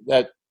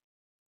the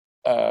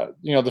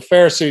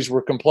Pharisees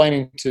were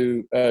complaining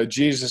to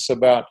Jesus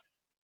about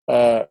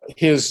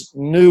his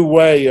new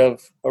way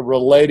of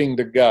relating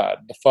to God,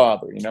 the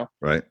Father,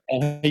 Right.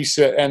 And he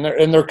said,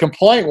 and their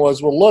complaint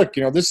was, well, look,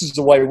 this is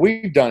the way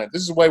we've done it.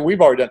 This is the way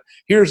we've already done it.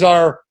 Here's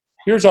our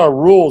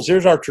rules.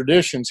 Here's our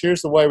traditions.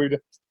 Here's the way we do.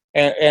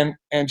 And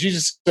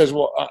Jesus says,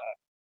 well,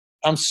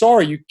 I'm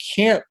sorry, you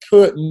can't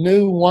put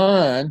new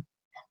wine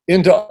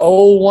into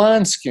old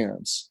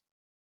wineskins.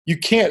 You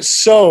can't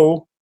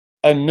sew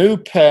a new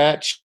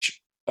patch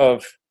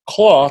of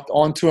cloth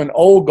onto an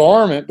old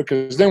garment,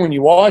 because then when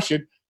you wash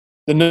it,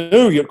 the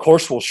new, of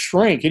course, will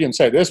shrink. He didn't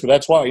say this, but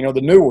that's why,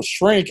 the new will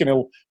shrink and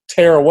it'll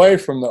tear away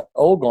from the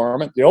old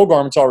garment. The old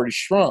garment's already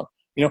shrunk,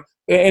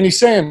 And he's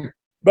saying,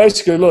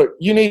 basically, look,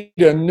 you need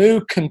a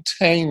new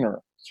container.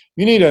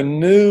 You need a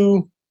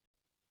new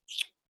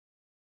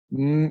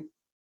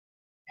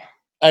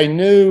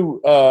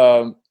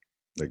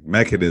like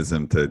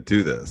mechanism to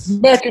do this.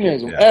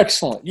 Mechanism,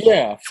 excellent,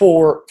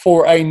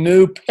 for a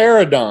new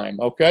paradigm.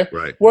 Okay,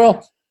 right.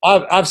 Well,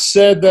 I've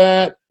said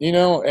that,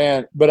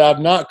 but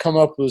I've not come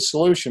up with a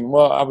solution.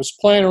 Well, I was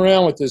playing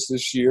around with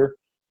this year,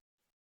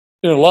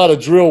 a lot of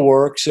drill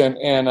works, and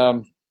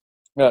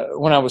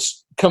when I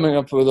was coming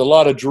up with a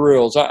lot of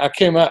drills, I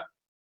came out.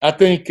 I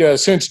think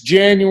since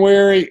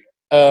January,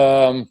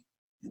 I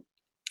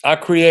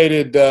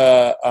created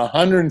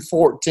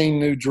 114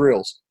 new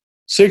drills,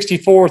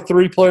 64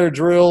 3-player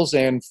drills,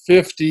 and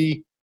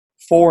 50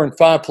 4- and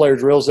 5-player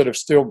drills that have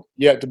still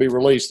yet to be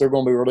released. They're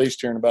going to be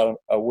released here in about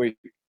a week.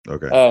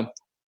 Okay.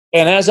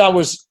 And as I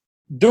was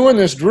doing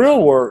this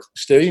drill work,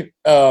 Steve,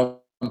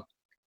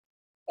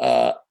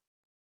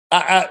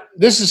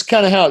 this is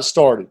kind of how it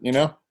started, you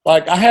know.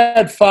 Like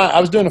I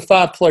was doing a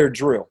 5-player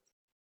drill,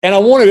 and I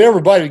wanted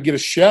everybody to get a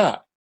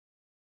shot.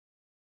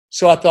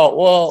 So I thought,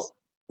 well,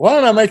 why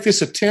don't I make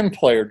this a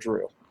 10-player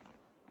drill?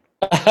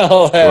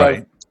 I'll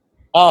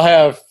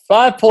have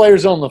 5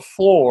 players on the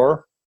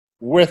floor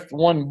with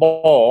one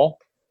ball.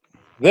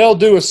 They'll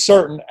do a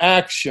certain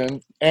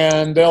action,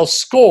 and they'll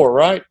score,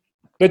 right?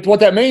 But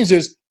what that means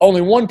is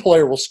only one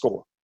player will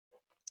score.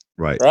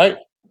 Right. Right?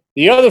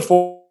 The other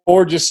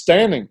 4 just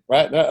standing,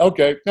 right?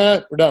 Okay,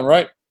 we're done,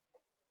 right?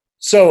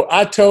 So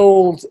I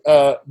told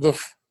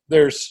everybody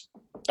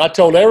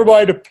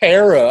to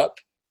pair up.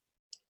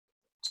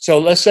 So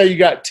let's say you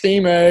got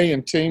Team A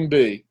and Team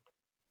B.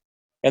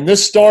 And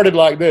this started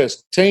like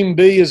this. Team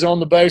B is on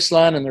the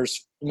baseline, and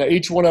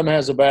each one of them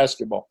has a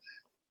basketball.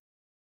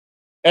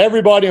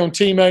 Everybody on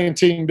Team A and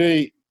Team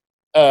B,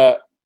 they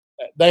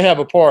have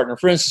a partner.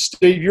 For instance,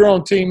 Steve, you're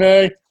on Team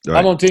A. Right.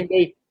 I'm on Team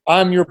B.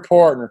 I'm your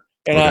partner.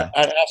 And I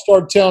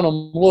started telling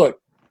them, look,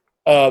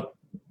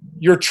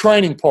 you're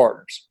training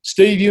partners.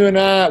 Steve, you and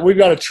I, we've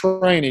got to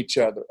train each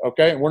other,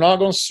 okay? And we're not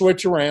going to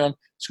switch around.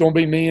 It's going to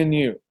be me and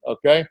you,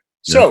 okay? Yeah.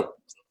 So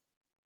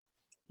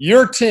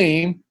your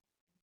team,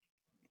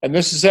 and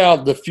this is how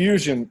the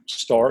fusion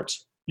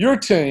starts, your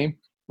team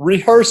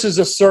rehearses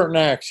a certain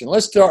action.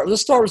 Let's start with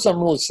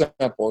something really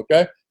simple,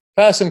 okay?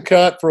 Pass and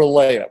cut for a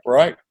layup,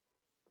 right?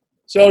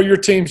 So your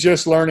team's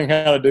just learning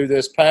how to do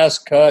this. Pass,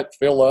 cut,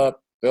 fill up,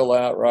 fill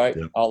out, right?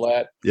 Yep. All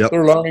that. Yep.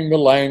 They're learning the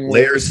language.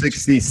 Layer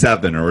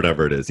 67 or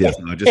whatever it is. Yes.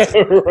 No, just,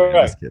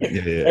 right. Just kidding.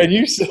 Yeah. And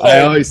you say, I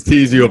always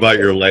tease you about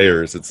your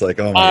layers. It's like,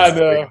 oh my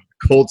God,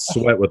 cold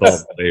sweat with all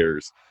the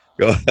layers.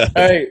 Go ahead.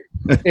 Hey,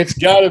 it's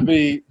got to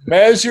be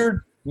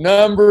measured,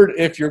 numbered,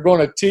 if you're going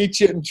to teach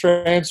it and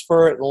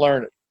transfer it and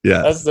learn it.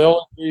 Yeah. That's the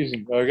only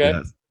reason,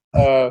 okay?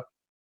 Yes.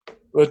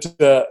 But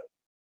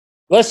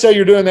let's say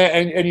you're doing that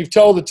and you've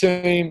told the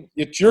team,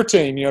 it's your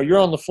team, you know, you're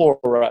on the floor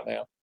right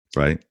now.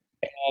 Right.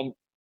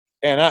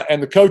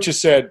 And the coach has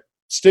said,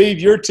 Steve,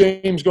 your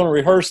team's going to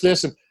rehearse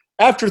this. And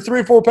after 3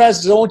 or 4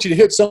 passes, I want you to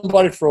hit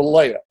somebody for a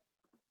layup.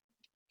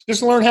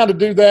 Just learn how to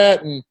do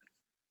that. And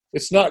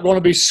it's not going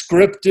to be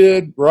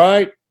scripted,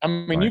 right? I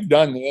mean, You've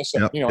done this,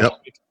 right? Yep.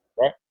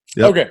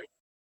 Yep. Okay.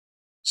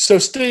 So,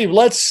 Steve,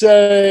 let's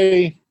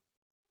say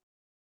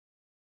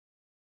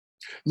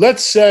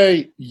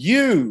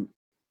you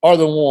are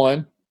the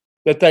one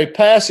that they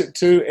pass it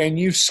to and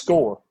you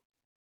score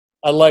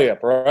a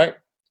layup, right?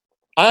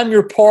 I'm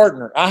your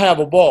partner. I have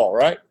a ball,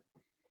 right?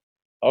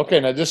 Okay,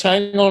 now just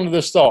hang on to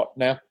this thought.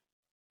 Now,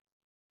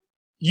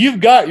 you've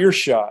got your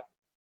shot.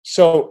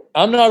 So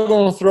I'm not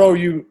going to throw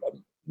you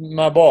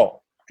my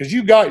ball because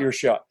you got your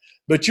shot.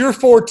 But your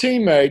 4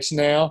 teammates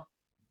now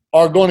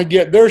are going to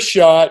get their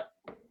shot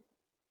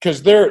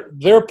because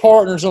their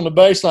partners on the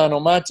baseline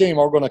on my team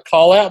are going to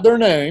call out their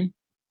name,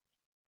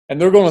 and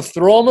they're going to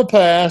throw them a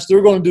pass.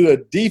 They're going to do a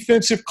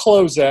defensive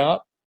closeout.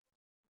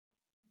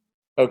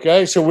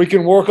 Okay, so we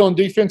can work on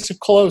defensive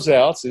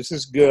closeouts. This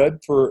is good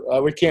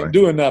for we can't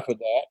do enough of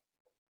that.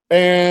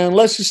 And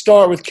let's just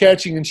start with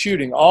catching and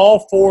shooting.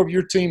 All 4 of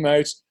your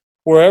teammates,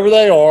 wherever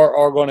they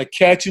are going to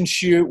catch and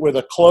shoot with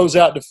a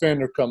closeout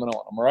defender coming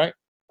on them, right?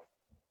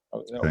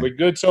 Okay. Are we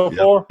good so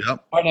far?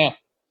 Yep. Right now,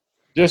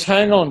 just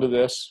hang on to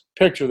this.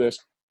 Picture this.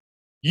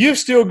 You've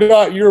still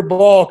got your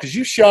ball because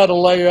you shot a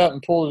layup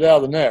and pulled it out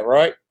of the net,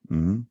 right?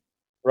 Mm-hmm.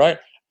 Right?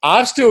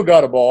 I've still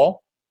got a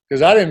ball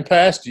because I didn't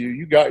pass to you.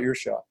 You got your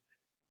shot.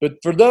 But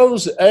for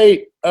those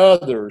 8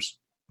 others,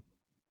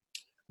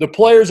 the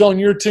players on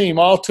your team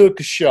all took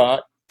a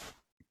shot,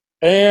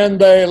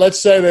 and let's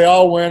say they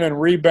all went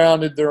and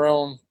rebounded their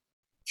own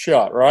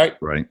shot, right?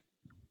 Right.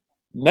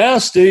 Now,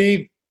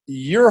 Steve,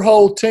 your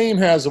whole team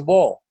has a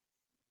ball,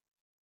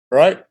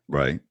 right?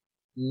 Right.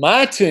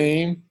 My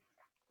team,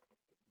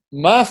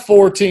 my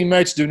 4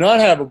 teammates do not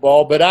have a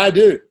ball, but I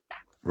do.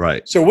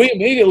 Right. So we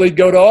immediately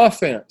go to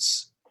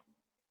offense.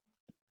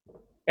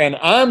 And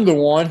I'm the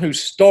one who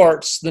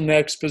starts the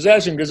next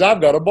possession because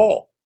I've got a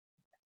ball.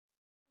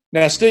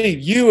 Now, Steve,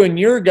 you and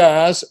your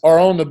guys are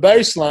on the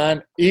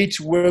baseline,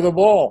 each with a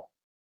ball.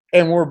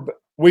 And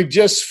we've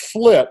just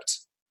flipped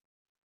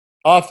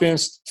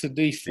offense to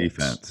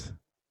defense.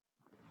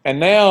 And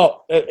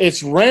now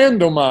it's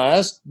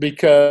randomized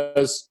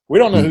because we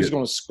don't know who's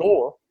going to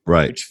score.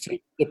 Right. Which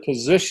fits the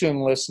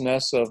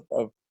positionlessness of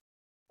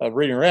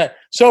reading and react.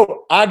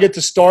 So I get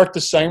to start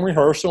the same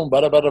rehearsal,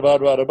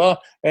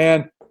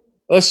 and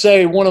let's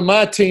say one of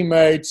my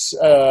teammates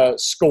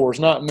scores,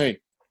 not me.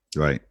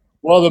 Right.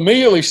 Well,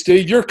 immediately,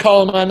 Steve, you're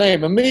calling my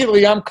name.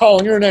 Immediately, I'm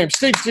calling your name.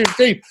 Steve,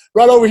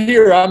 right over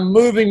here. I'm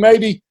moving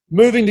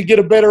to get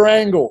a better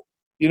angle,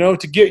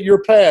 to get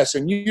your pass.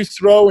 And you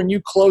throw and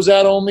you close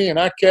out on me, and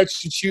I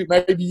catch and shoot.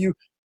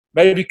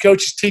 Maybe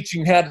coach is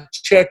teaching how to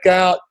check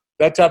out,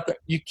 that type of thing.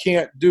 You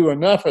can't do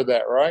enough of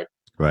that, right?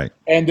 Right.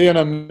 And then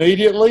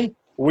immediately,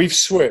 we've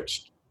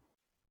switched.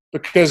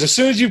 Because as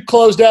soon as you've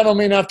closed out on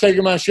me and I've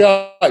taken my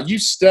shot, you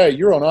stay.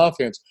 You're on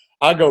offense.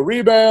 I go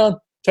rebound,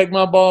 take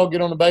my ball, get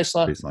on the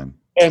baseline.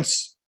 And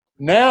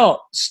now,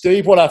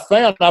 Steve, what I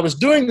found, I was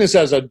doing this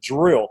as a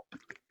drill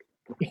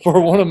for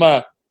one of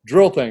my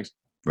drill things.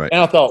 Right.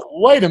 And I thought,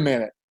 wait a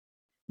minute.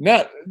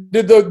 Now,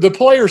 the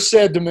player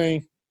said to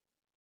me,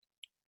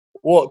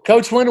 well,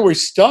 Coach, when do we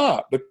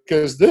stop?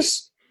 Because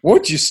this,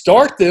 once you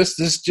start this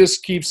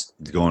just keeps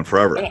It's going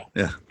forever.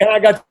 Yeah. And I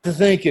got to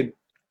thinking,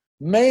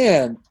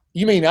 man,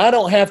 you mean I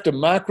don't have to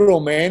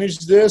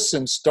micromanage this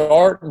and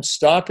start and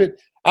stop it?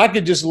 I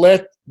could just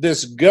let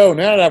this go.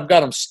 Now that I've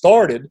got them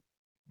started,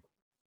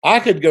 I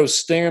could go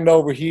stand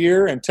over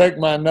here and take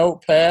my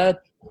notepad,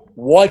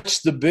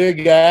 watch the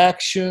big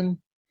action,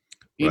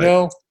 you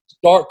know,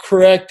 start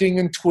correcting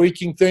and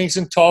tweaking things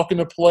and talking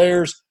to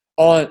players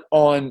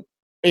on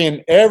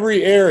in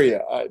every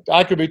area.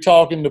 I could be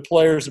talking to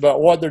players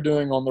about what they're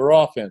doing on their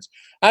offense.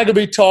 I could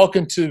be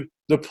talking to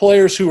the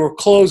players who are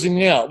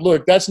closing out.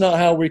 Look, that's not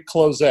how we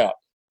close out.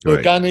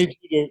 Look, I need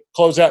you to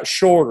close out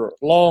shorter,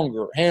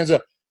 longer, hands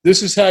up.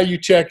 This is how you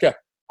check out.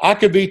 I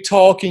could be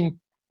talking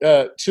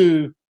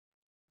to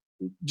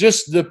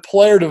just the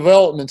player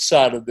development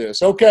side of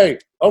this. Okay,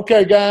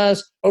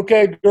 guys,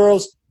 okay,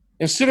 girls.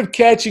 Instead of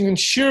catching and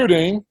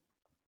shooting,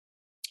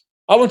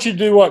 I want you to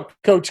do what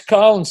Coach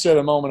Collins said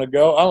a moment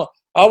ago.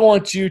 I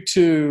want you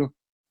to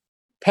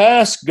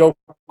pass, go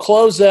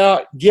close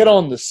out, get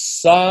on the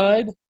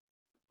side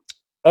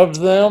of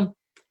them,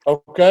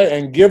 okay,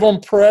 and give them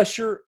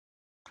pressure.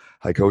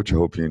 Hi, Coach. I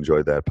hope you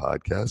enjoyed that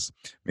podcast.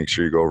 Make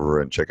sure you go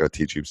over and check out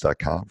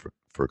teachhoops.com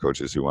for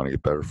coaches who want to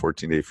get better.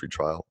 14-day free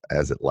trial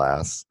as it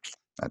lasts.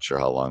 Not sure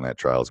how long that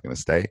trial is going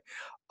to stay.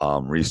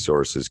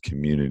 Resources,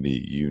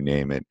 community, you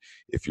name it.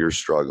 If you're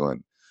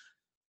struggling,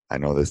 I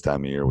know this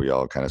time of year we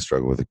all kind of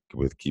struggle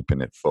with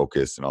keeping it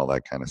focused and all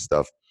that kind of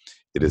stuff.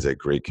 It is a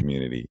great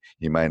community.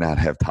 You might not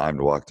have time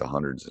to walk to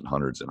hundreds and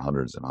hundreds and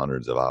hundreds and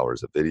hundreds of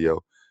hours of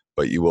video,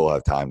 but you will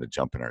have time to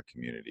jump in our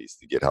communities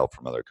to get help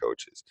from other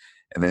coaches.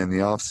 And then in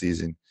the off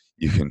season,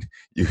 you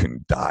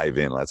can dive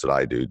in. That's what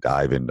I do.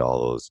 Dive into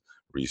all those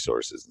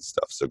resources and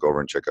stuff. So go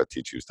over and check out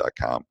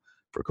teachhoops.com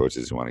for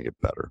coaches who want to get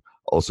better.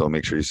 Also,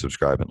 make sure you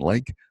subscribe and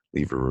like,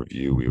 leave a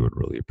review. We would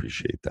really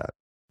appreciate that.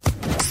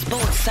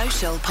 Sports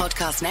Social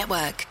Podcast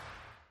Network.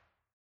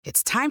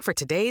 It's time for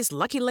today's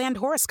Lucky Land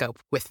horoscope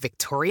with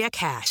Victoria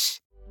Cash.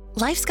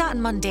 Life's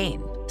gotten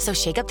mundane, so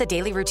shake up the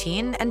daily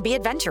routine and be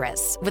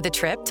adventurous with a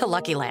trip to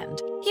Lucky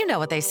Land. You know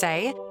what they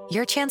say,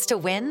 your chance to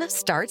win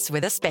starts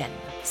with a spin.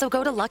 So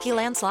go to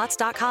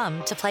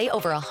LuckyLandSlots.com to play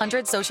over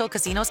 100 social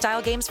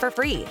casino-style games for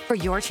free for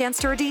your chance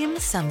to redeem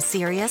some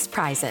serious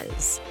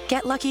prizes.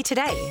 Get lucky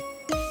today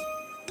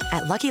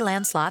at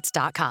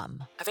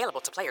LuckyLandSlots.com.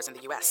 Available to players in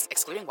the U.S.,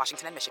 excluding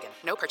Washington and Michigan.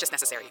 No purchase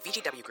necessary.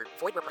 VGW Group.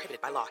 Void where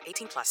prohibited by law.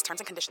 18+.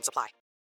 Terms and conditions apply.